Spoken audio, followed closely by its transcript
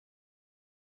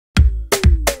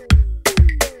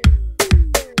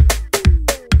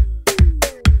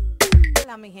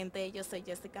mi gente, yo soy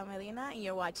Jessica Medina and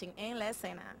you're watching En La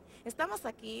Escena. Estamos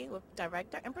aquí with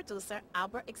director and producer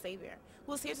Albert Xavier,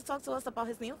 who's here to talk to us about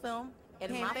his new film,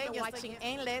 Gente, you're watching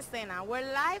En La Escena. We're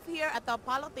live here at the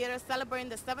Apollo Theater celebrating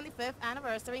the 75th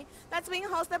anniversary that's being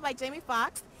hosted by Jamie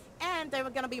Foxx. And there are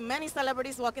going to be many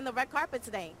celebrities walking the red carpet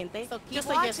today. So yo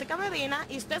soy Jessica Medina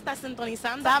y usted está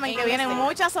sintonizando. Saben que vienen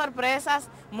muchas sorpresas,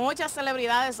 muchas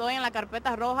celebridades hoy en la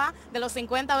carpeta roja de los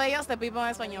 50 bellos de People en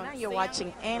Español. You're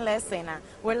watching En La Escena.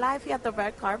 We're live here at the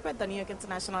red carpet, the New York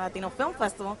International Latino Film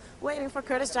Festival, waiting for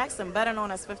Curtis Jackson, better known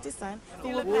as 50 Cent.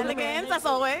 You look elegant as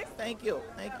always. Thank you,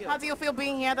 thank you. How do you feel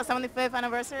being here at the 75th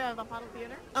anniversary of the Apollo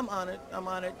Theater? I'm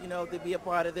honored, you know, to be a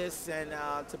part of this and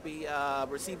to be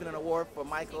receiving an award for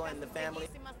Michael and the family.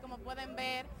 Como pueden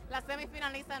ver, la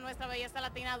semifinalista de nuestra Belleza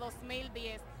Latina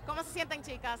 2010. ¿Cómo se sienten,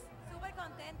 chicas? Súper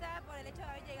contenta por el hecho de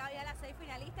haber llegado ya a las 6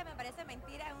 finalistas. Me parece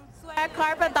mentira, es un sueño. Red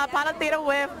carpet, the Apollo Theater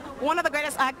with one of the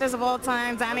greatest actors of all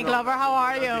time, Danny Glover. How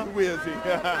are you? Who is he?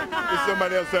 It's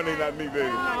somebody else, certainly not me, baby.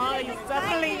 Oh, it's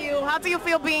definitely you. How do you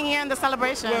feel being here in the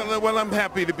celebration? Well, I'm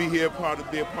happy to be here,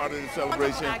 be a part of the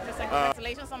celebration.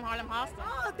 Congratulations from Harlem Hostel.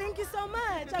 Oh, thank you so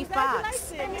much. I'm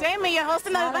Fox. delighted. Jamie, you're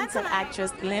hosting the event tonight.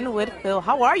 Actress Glenn Whitfield.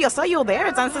 How are you? I saw you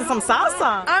there dancing some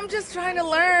salsa. I'm just trying to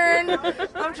learn.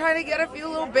 I'm trying to get a few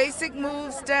little basic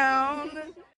moves down.